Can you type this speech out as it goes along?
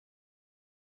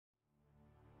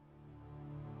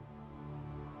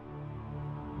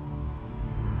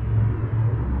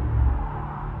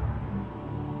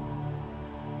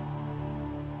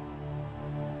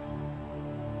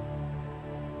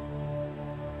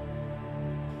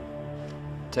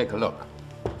take a look.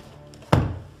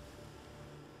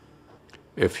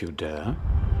 If you dare.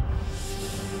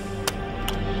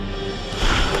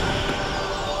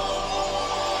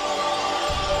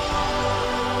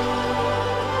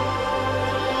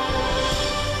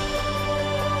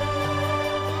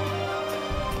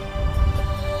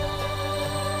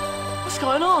 What's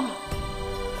going on?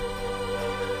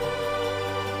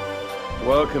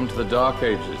 Welcome to the Dark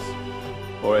Ages,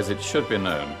 or as it should be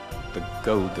known, the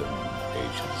Golden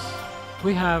Ages.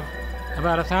 We have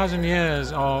about 1,000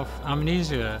 years of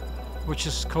amnesia, which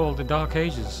is called the Dark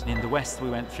Ages. In the West, we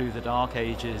went through the Dark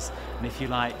Ages, and if you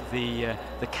like, the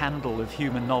candle of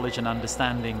human knowledge and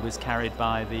understanding was carried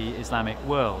by the Islamic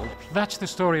world. That's the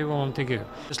story we want to give.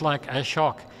 It's like a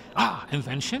shock. Ah,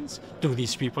 inventions? Do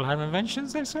these people have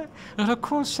inventions, they say? And of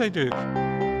course they do.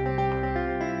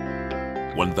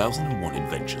 1001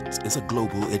 Inventions is a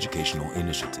global educational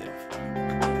initiative.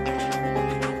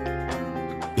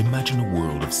 Imagine a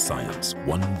world of science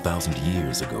 1,000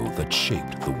 years ago that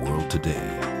shaped the world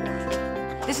today.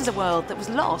 This is a world that was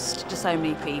lost to so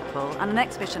many people, and an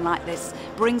exhibition like this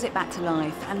brings it back to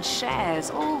life and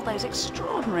shares all those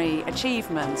extraordinary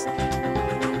achievements.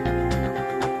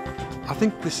 I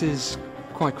think this is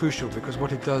quite crucial because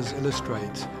what it does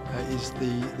illustrate is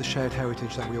the shared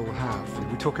heritage that we all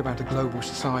have. We talk about a global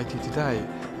society today,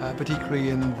 but equally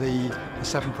in the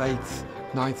 7th, 8th,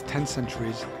 9th, 10th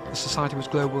centuries, the society was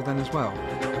global then as well.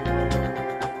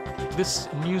 This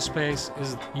new space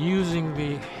is using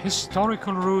the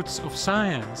historical roots of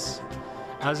science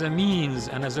as a means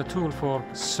and as a tool for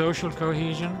social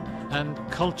cohesion and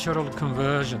cultural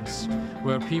convergence,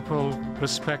 where people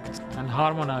respect and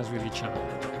harmonize with each other.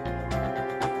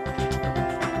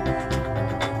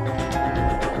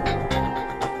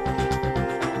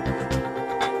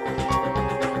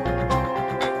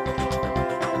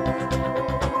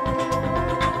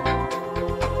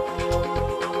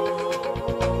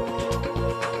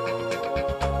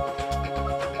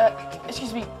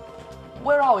 Excuse me,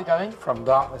 where are we going? From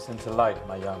darkness into light,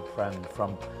 my young friend.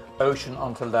 From ocean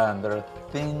onto land, there are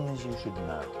things you should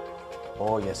know.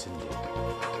 Oh, yes, indeed.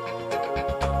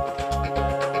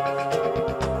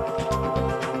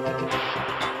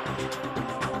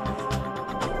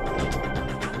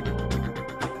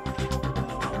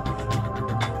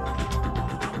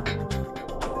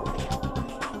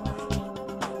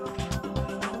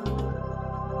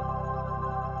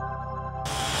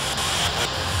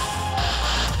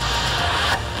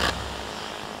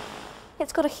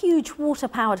 It's got a huge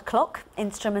water-powered clock,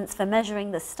 instruments for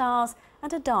measuring the stars,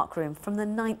 and a darkroom from the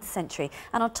 9th century.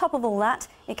 And on top of all that,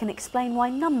 it can explain why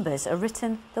numbers are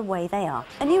written the way they are.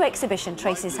 A new exhibition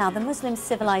traces how the Muslim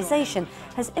civilization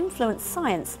has influenced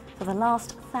science for the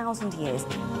last 1,000 years.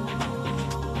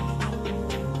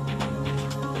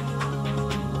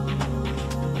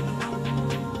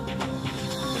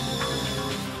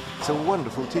 It's a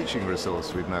wonderful teaching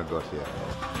resource we've now got here.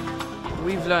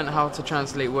 We've learned how to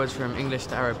translate words from English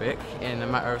to Arabic in a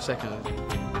matter of seconds.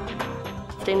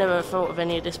 If they never thought of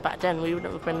any of this back then, we would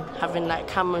have been having like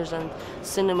cameras and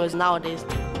cinemas nowadays.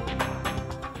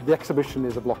 The exhibition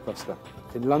is a blockbuster.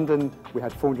 In London, we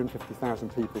had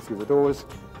 450,000 people through the doors,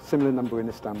 similar number in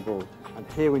Istanbul. And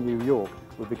here in New York,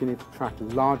 we're beginning to attract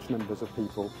large numbers of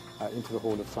people into the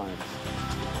Hall of Science.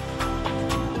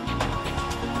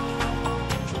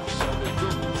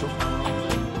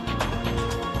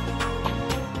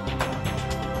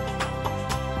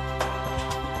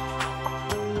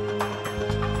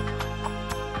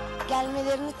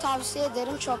 Gelmelerini tavsiye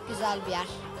ederim. Çok güzel bir yer.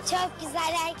 Çok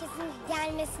güzel. Herkesin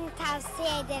gelmesini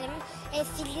tavsiye ederim.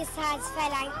 Eski saat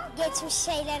falan geçmiş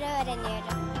şeyleri öğreniyorum.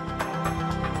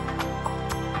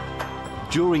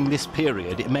 During this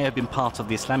period, it may have been part of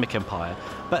the Islamic Empire,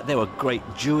 but there were great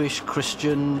Jewish,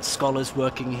 Christian scholars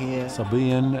working here.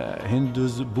 Sabian,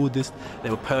 Hindus, Buddhists.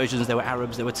 There were Persians, there were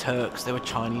Arabs, there were Turks, there were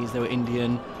Chinese, there were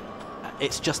Indian.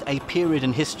 It's just a period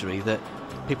in history that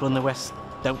people in the West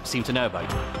don't seem to know about.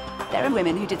 There are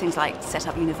women who did things like set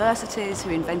up universities, who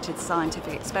invented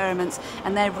scientific experiments,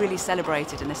 and they're really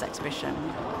celebrated in this exhibition.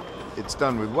 It's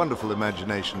done with wonderful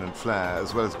imagination and flair,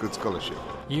 as well as good scholarship.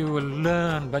 You will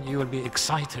learn, but you will be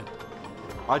excited.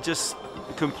 I'm just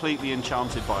completely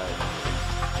enchanted by it.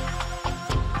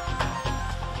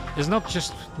 It's not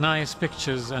just nice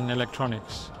pictures and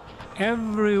electronics.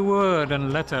 Every word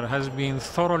and letter has been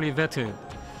thoroughly vetted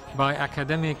by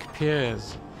academic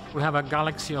peers. We have a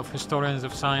galaxy of historians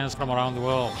of science from around the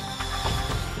world.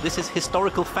 This is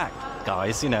historical fact,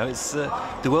 guys. You know, it's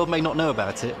the world may not know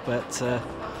about it, but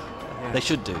they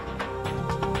should do.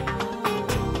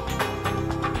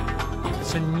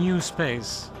 It's a new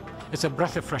space. It's a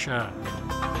breath of fresh air.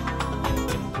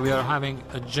 We are having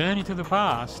a journey to the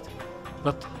past,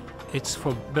 but it's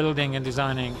for building and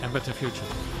designing a better future.